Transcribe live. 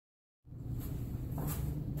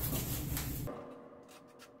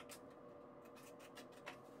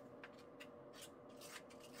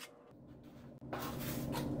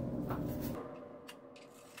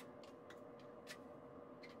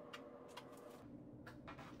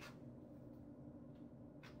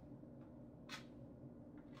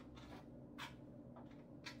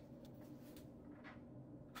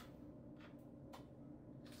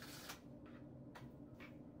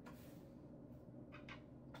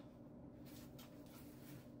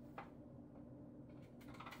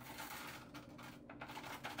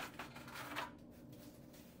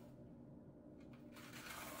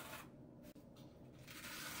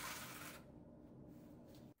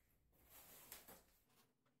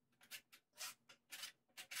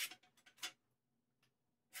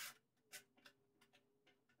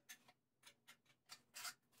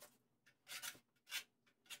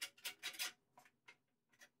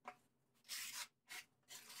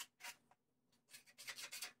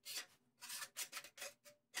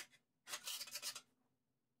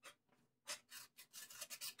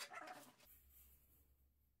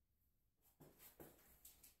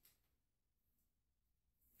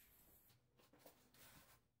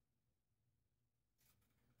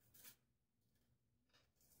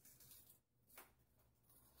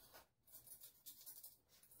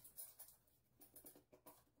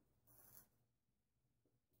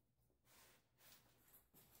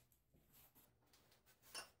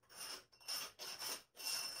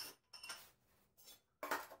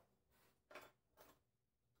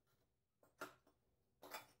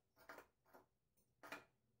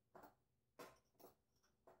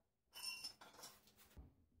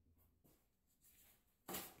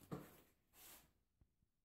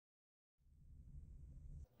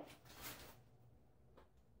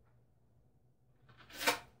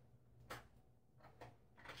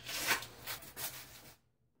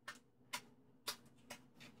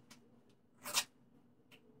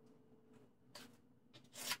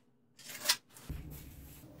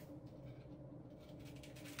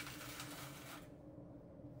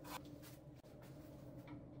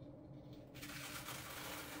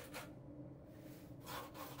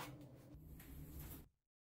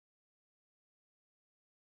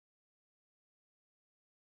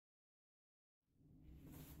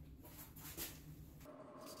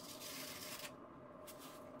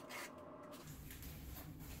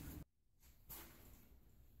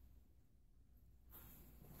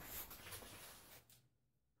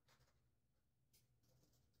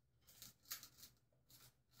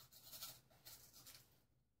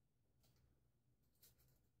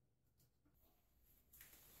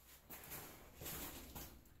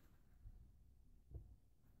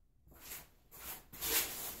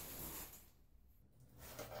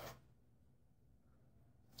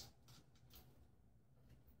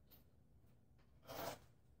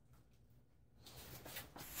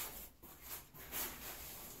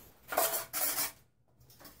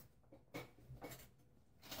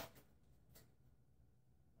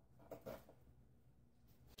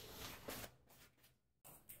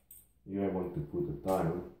Here I want to put a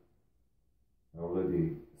tile. I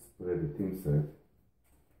already spread the thin set,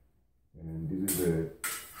 and this is the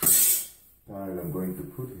tile I'm going to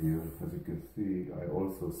put here. As you can see, I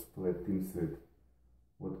also spread thin set,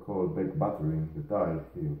 what called back buttering the tile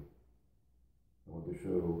here. I want to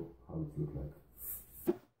show how it looks like.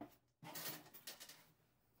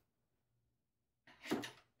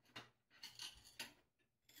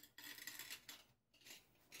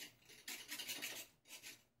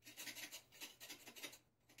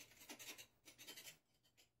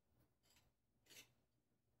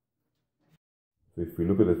 So if we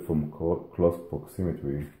look at it from close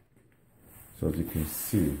proximity, so as you can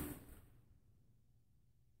see,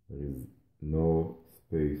 there is no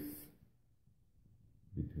space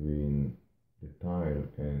between the tile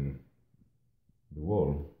and the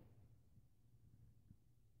wall,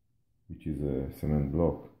 which is a cement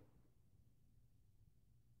block.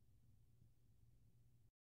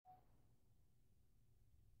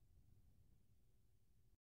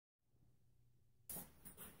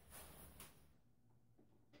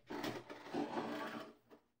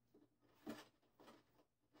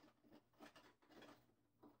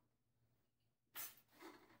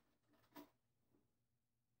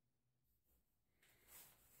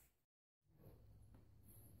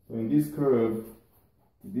 So in this curve,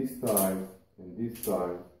 this tile and this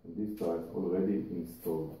tile and this tile is already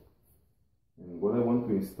installed. And what I want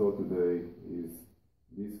to install today is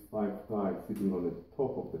these 5 tiles sitting on the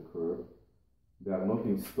top of the curve. They are not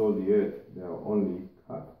installed yet, they are only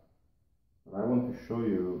cut. But I want to show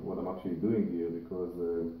you what I'm actually doing here, because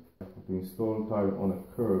to install tile on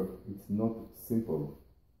a curve, it's not simple.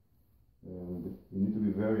 And you need to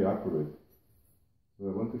be very accurate. So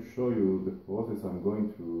I want to show you the process I'm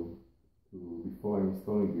going through before I'm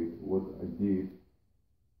installing it, what I did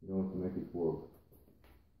in order to make it work.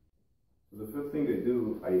 So the first thing I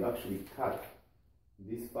do, I actually cut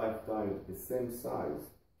these 5 tiles the same size.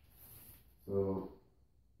 So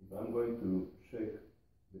if I'm going to check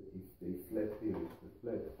if they flat here, if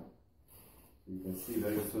they're flat, you can see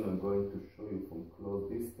very soon I'm going to show you from close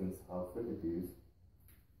distance how flat it is.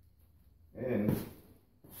 And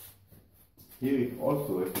here it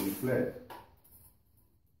also has to be flat.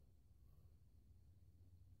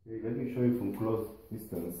 Okay, let me show you from close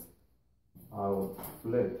distance how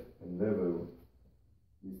flat and level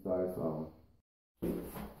these tiles are.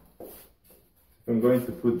 If I'm going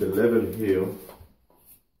to put the level here,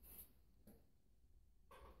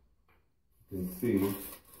 you can see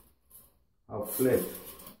how flat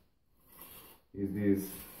is these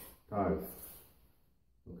tiles.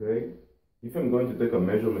 Okay? If I'm going to take a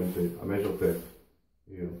measure tape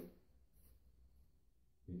here,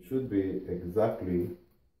 it should be exactly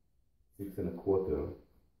 6 1/4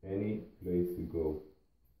 any place you go.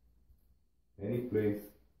 Any place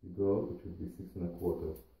you go, it should be 6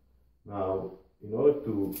 1/4. Now, in order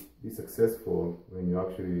to be successful when you're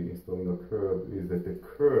actually installing a curb, is that the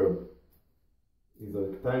curb is a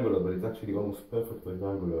rectangular, but it's actually almost perfect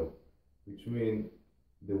rectangular, which means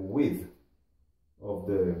the width of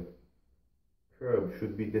the curve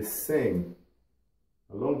should be the same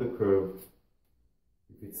along the curve.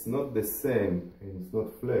 If it's not the same and it's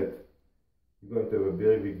not flat, you're going to have a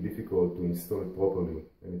very big difficulty to install it properly,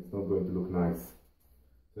 and it's not going to look nice.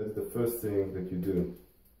 So that's the first thing that you do.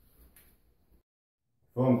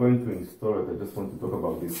 Before I'm going to install it, I just want to talk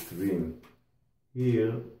about this trim.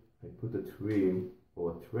 Here I put a trim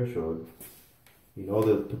or a threshold in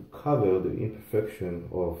order to cover the imperfection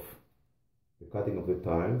of the cutting of the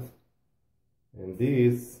tiles. And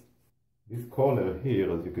this corner here,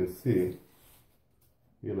 as you can see,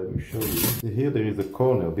 here let me show you. Here there is a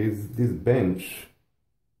corner. This bench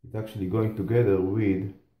is actually going together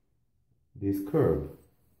with this curve.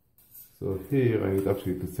 So here I need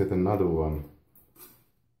actually to set another one,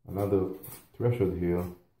 another threshold here.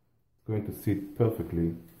 It's going to sit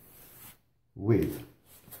perfectly with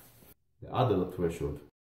the other threshold.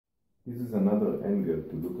 This is another angle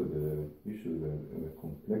to look at the issues and the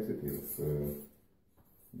complexity of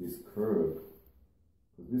this curve.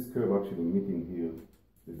 This curve actually meeting here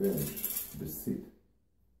the bench, the seat.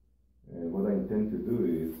 And what I intend to do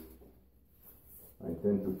is, I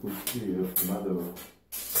intend to put here another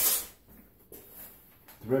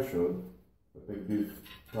threshold. I take this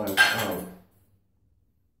tiles out.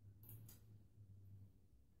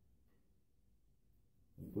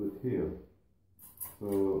 And put it here. So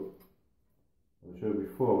I showed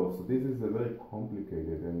before, so this is a very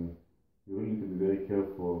complicated, and you really need to be very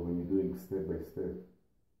careful when you're doing step by step.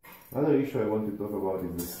 Another issue I want to talk about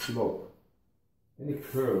is the slope. Any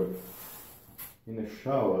curve in a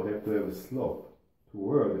shower have to have a slope. To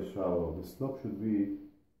work the shower, the slope should be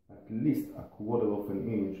at least a quarter of an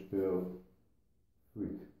inch per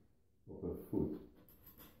foot or per foot.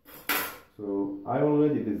 So I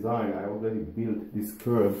already built this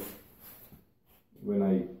curve. When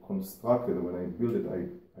I built it,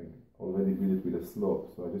 I already built it with a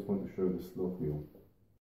slope. So I just want to show the slope here.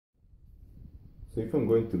 So if I'm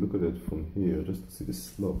going to look at it from here, just to see the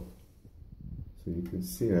slope. So you can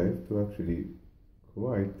see I have to actually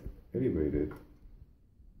quite elevate it.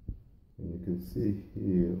 And you can see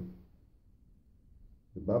here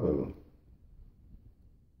the bubble.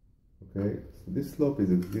 Okay, so this slope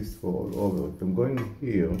exists for all over. If I'm going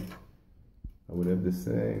here, I will have the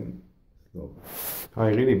same slope. I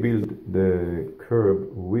really built the curve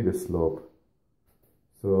with a slope.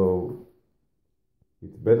 So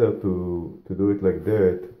it's better to do it like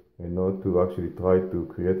that and not to actually try to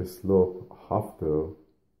create a slope after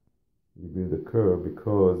you build the curve,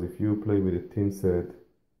 because if you play with a thin set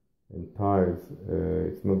and tiles,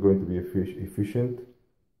 it's not going to be efficient,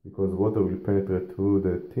 because water will penetrate through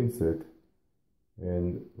the thin set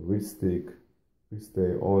and will stay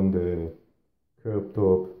on the curb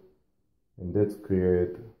top, and that's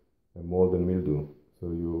create a mold and mildew. So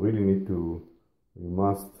you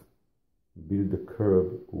must build the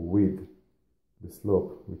curb with the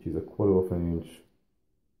slope, which is a quarter of an inch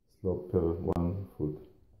slope per 1 foot.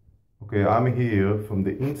 Okay, I'm here from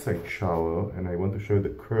the inside shower and I want to show the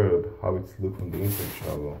curb, how it's look from the inside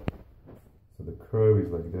shower. So the curve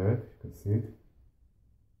is like that, you can see it.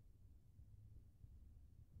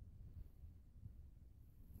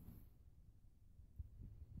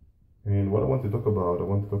 And what I want to talk about,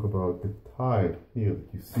 the tile here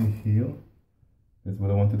that you see here. That's what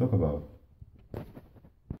I want to talk about.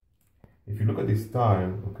 If you look at this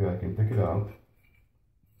tile, okay, I can take it out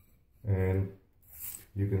and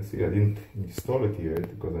you can see I didn't install it yet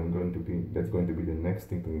because that's going to be the next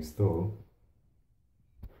thing to install.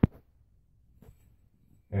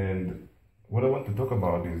 And what I want to talk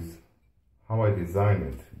about is how I design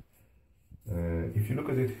it. If you look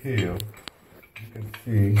at it here, you can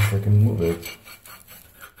see if I can move it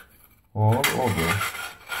all over.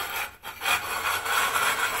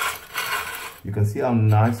 You can see how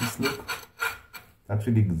nice it looks.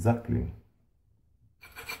 Actually, exactly.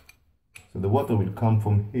 So the water will come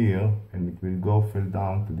from here and it will fall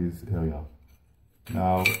down to this area.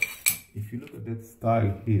 Now, if you look at that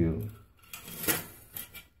style here,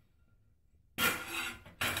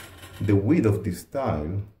 the width of this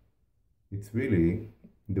tile, it's really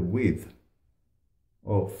the width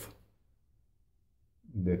of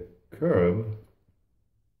the curve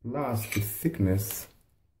plus the thickness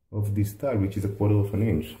of this tile, which is a quarter of an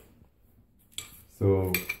inch.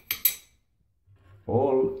 So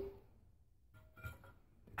all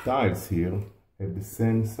tiles here have the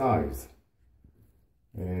same size,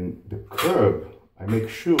 and the curve, I make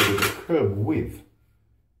sure that the curve width,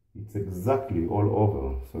 it's exactly all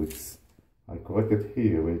over. So I corrected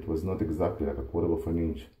here when it was not exactly like a quarter of an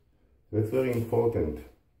inch. So that's very important.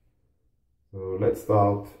 So let's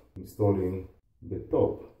start installing the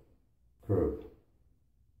top curve.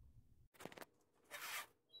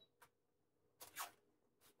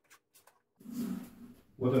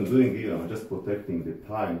 What I'm doing here, I'm just protecting the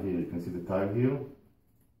tile here. You can see the tile here.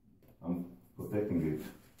 I'm protecting it.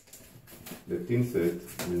 The thin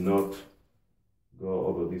set will not go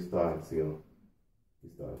over these tiles here.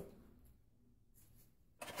 This tile.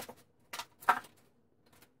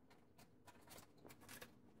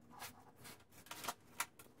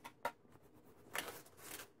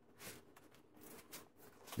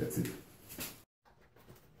 That's it.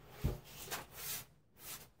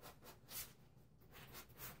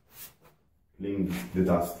 Clean the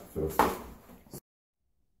dust first.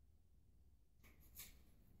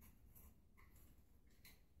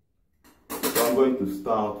 So I'm going to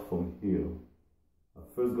start from here. I'm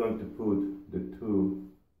first going to put the 2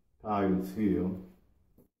 tiles here.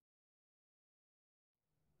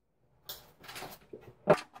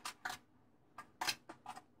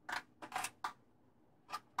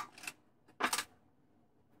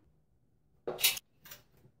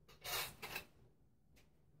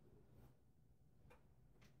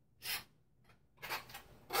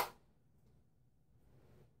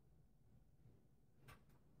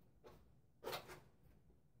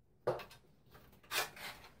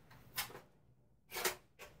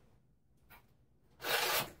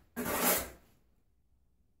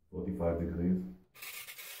 Degrees.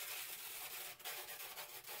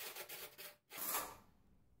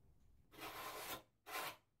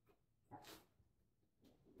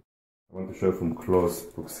 I want to show from close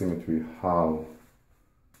proximity how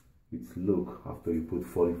it looks after you put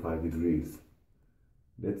 45 degrees.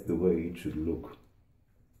 That's the way it should look.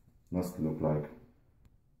 must look like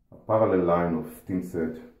a parallel line of thin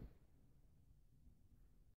set.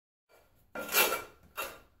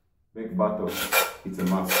 Make butter, it's a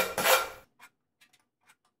must.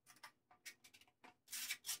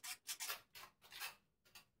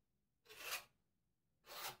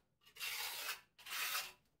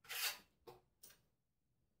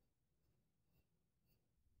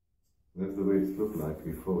 That's the way it looks like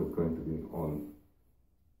before it's going to be on.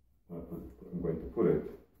 I'm going to put it.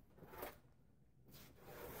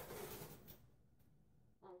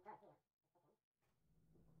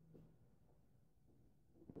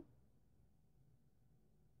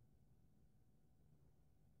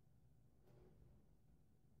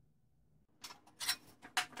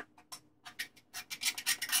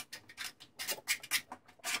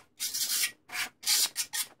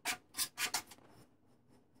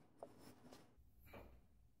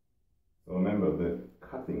 So remember, the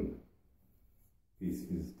cutting piece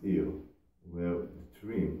is here, where the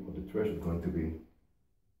trim or the trash is going to be.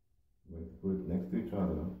 I'm going to put it next to each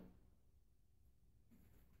other.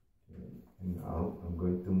 Okay. And now I'm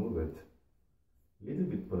going to move it. A little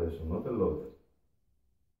bit pressure, not a lot.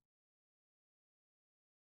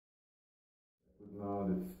 Now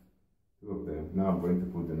there's two of them. Now I'm going to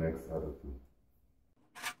put the next other two.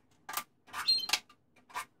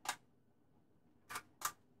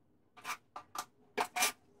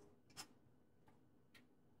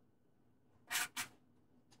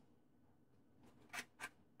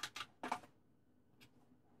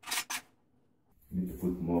 Need to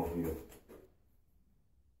put more here.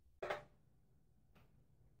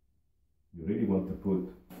 You really want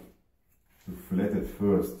to flat it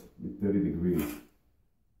first with 30 degrees.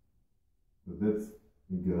 So that's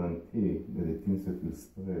the guarantee that the thin set will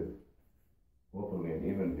spread properly and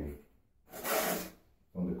evenly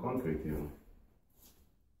on the concrete here.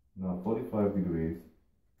 Now 45 degrees.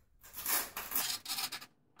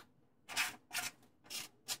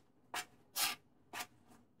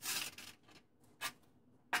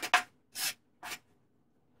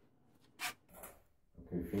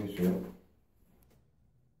 Okay, finish it.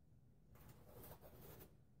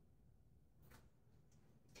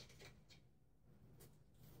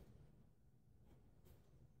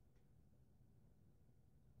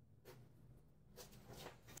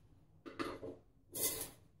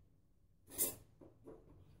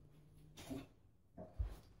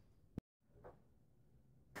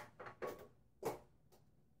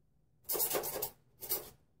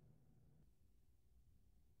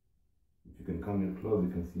 If you can come in close,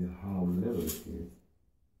 you can see how level it is.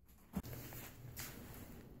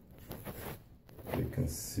 You can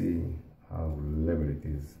see how level it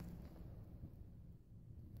is.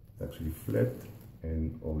 It's actually flat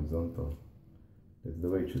and horizontal. That's the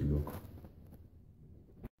way it should look.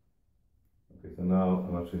 Okay, so now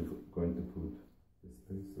I'm actually going to put the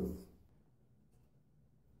spacers.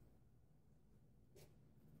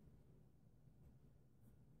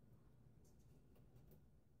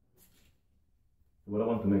 What I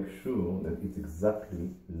want to make sure that it's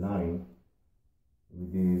exactly lined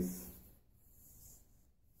with this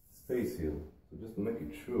space here. So just to make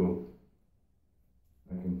it sure,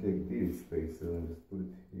 I can take this spacer and just put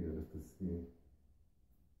it here just to see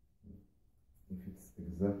if it's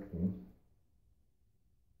exactly.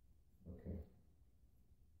 Okay.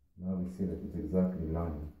 Now we see that it's exactly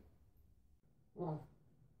lined. Yeah.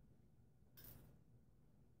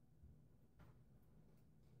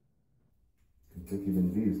 Take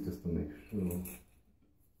even these just to make sure.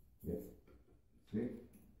 Yeah. See?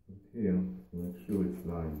 Put here to make sure it's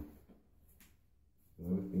lined. So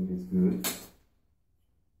everything is good.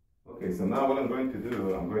 Okay, so now what I'm going to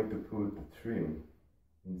do, I'm going to put the trim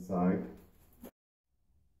inside.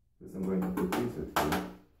 First I'm going to put this at here.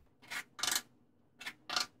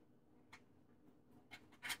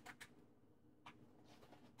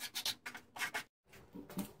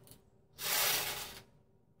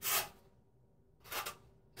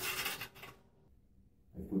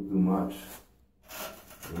 Put too much,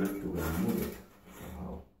 you have to remove it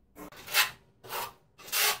somehow.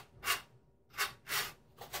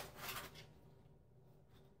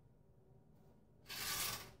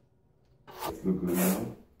 Let's look good now,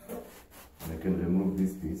 and I can remove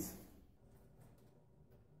this piece.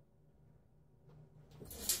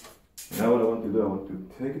 Now what I want to do, I want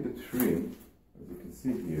to take the trim, as you can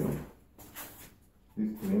see here,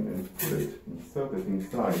 this trim, and put it, insert it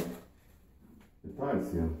inside the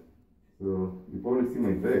tiles here. So you probably see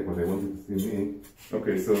my back, but I wanted to see me.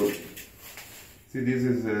 Okay, so see, this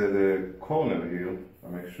is the corner here. I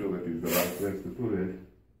make sure that it's the right place to put it.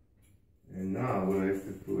 And now what I have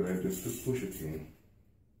to do, I have just to push it in.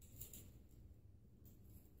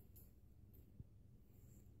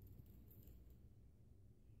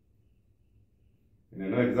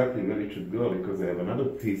 exactly where it should go because I have another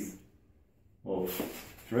piece of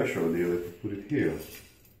threshold here to put it here.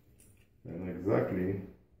 I know exactly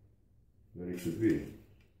where it should be.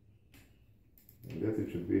 And that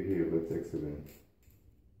it should be here. That's excellent.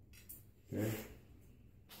 Okay.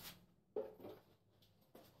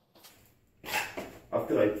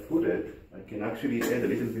 After I put it, I can actually add a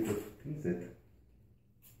little bit of thinset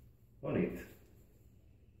on it.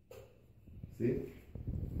 See?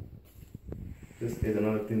 Just add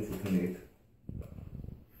another thinset on it,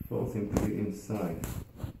 forcing to be inside.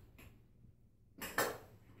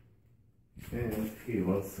 And here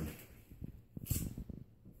also.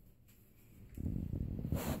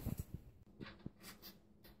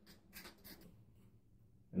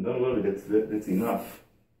 And don't worry, that's enough.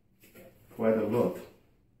 Quite a lot of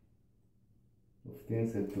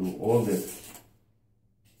thinset to hold it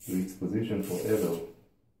to its position forever.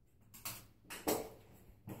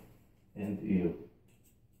 And here.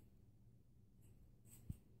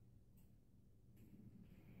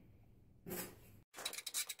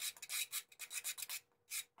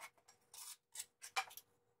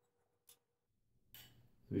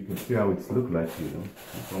 So you can see how it's look like here.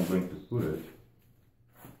 So I'm going to put it.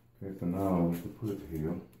 Okay, so now I need to put it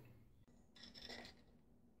here.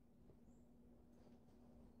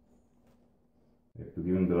 I have to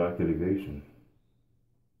give him the right elevation.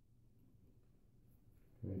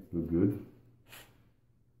 Okay, it looks good.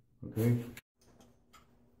 Okay.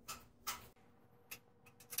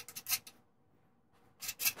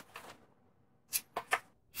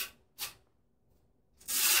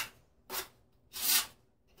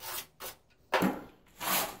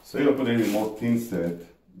 So I'm going to put a little more thinset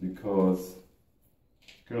because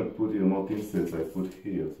I cannot put even more thinset, so I put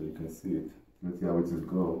here so you can see it. Let's see how it will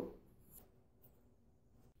go.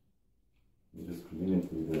 You just clean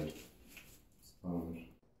it with a sponge.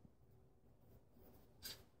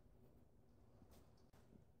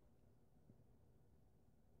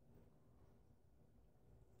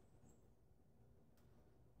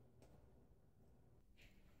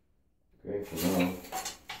 Okay, so now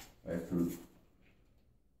I have to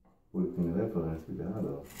put it in reference with the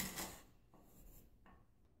other.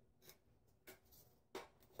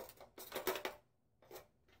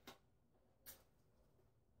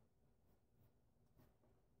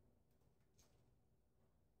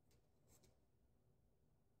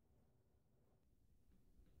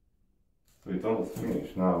 So it's almost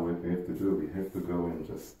finished. Now what we have to do, we have to go and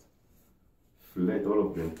just flat all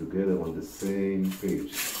of them together on the same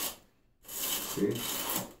page. See?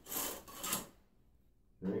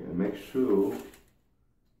 Okay, and make sure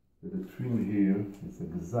that the trim here is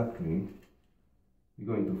exactly,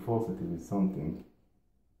 you're going to force it with something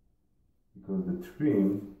because the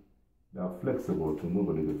trim, they are flexible to move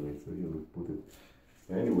a little bit, so here we put it.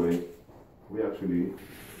 So anyway, we actually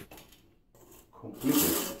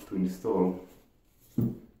completed to install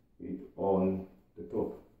it on the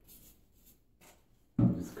top.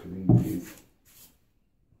 Just clean this.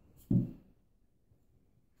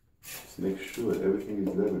 Just make sure everything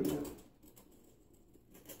is level here.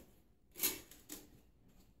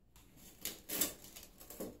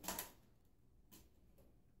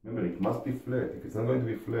 Remember, it must be flat. If it's not going to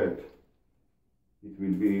be flat, it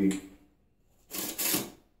will be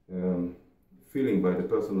feeling by the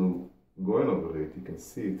person who going over it. You can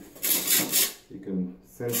see it, you can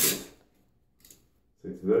sense it. So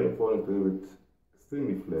it's very important to have it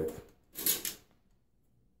extremely flat.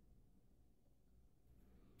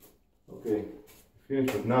 Okay,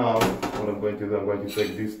 finished. But now what I'm going to do, I'm going to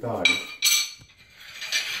take this tile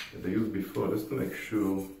that I used before just to make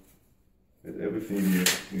sure that everything here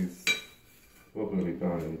is properly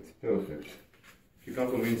done and it's perfect. If you come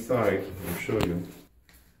from inside, I'll show you.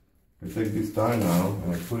 I take this tile now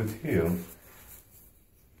and I put it here.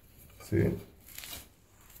 See,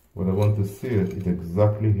 what I want to see it is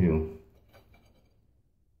exactly here.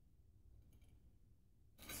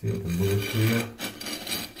 See, I can move it here.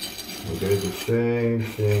 Okay, the same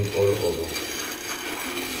thing all over.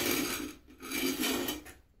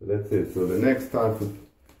 So that's it. So the next time to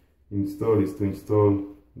install is to install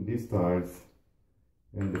these tiles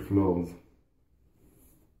and the floors.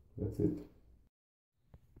 That's it.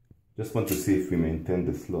 Just want to see if we maintain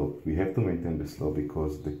the slope. We have to maintain the slope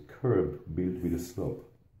because the curb built with the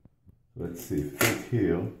slope. So let's see, fit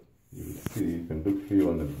here, you will see, you can look here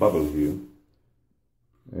on the bubble here,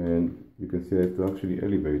 and you can see I have to actually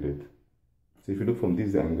elevate it. So if you look from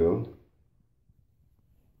this angle,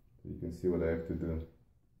 you can see what I have to do.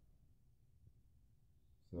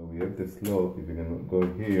 So we have the slope. If you can go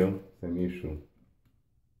here, same issue.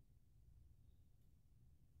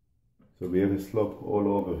 So we have a slope all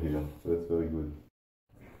over here, so that's very good.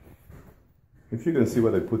 if you can see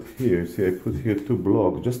what I put here, see I put here 2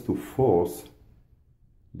 blocks just to force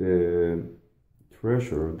the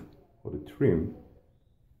threshold or the trim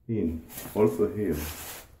in, also here.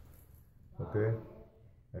 Okay,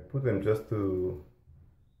 I put them just to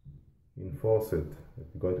enforce it.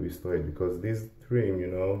 It's going to be straight, because this trim, you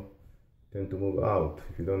know, tend to move out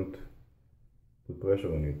if you don't put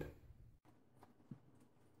pressure on it.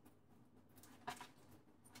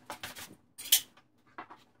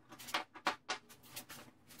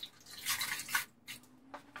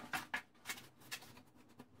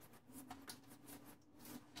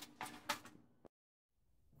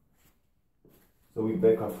 So we're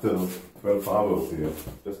back after 12 hours here,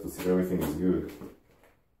 just to see if everything is good.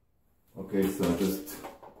 Okay, so I just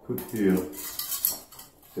put here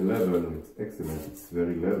the level. It's excellent, it's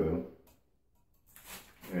very level.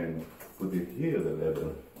 And put it here, the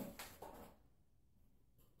level.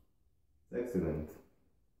 It's excellent.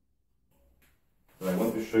 So I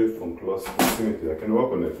want to show you from close proximity. I can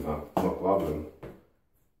work on it now, no problem.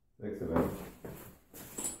 Excellent.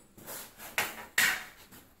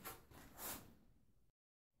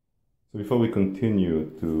 So before we continue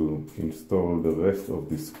to install the rest of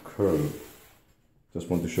this curve, just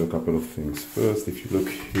want to show a couple of things. First, if you look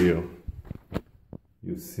here,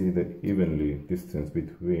 you see the evenly distance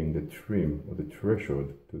between the trim or the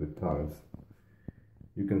threshold to the tiles.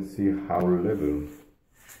 You can see how level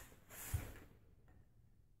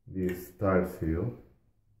these tiles here.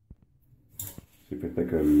 So if I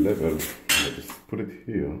take a level, I just put it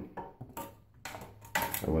here.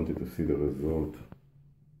 I want you to see the result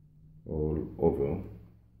all over.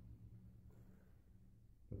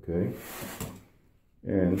 Okay,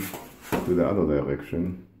 and to the other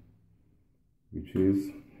direction, which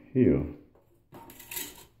is here.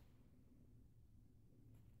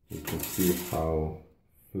 You can see how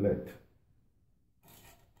flat,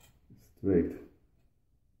 straight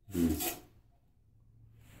is.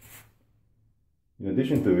 In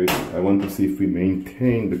addition to it, I want to see if we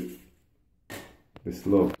maintain the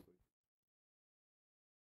slope.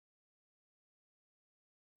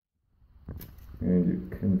 And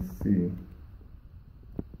you can see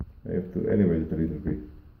I have to elevate it a little bit.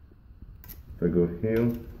 If I go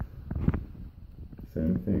here,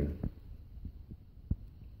 same thing.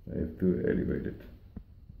 I have to elevate it.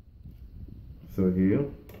 So here,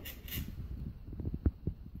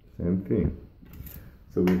 same thing.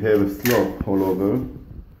 So we have a slope all over. And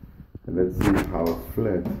let's see how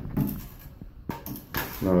flat.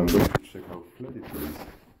 Now I'm going to check how flat it is.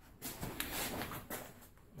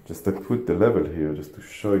 Just I put the level here just to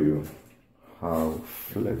show you how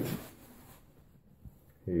flat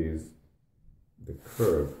is the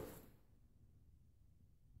curve.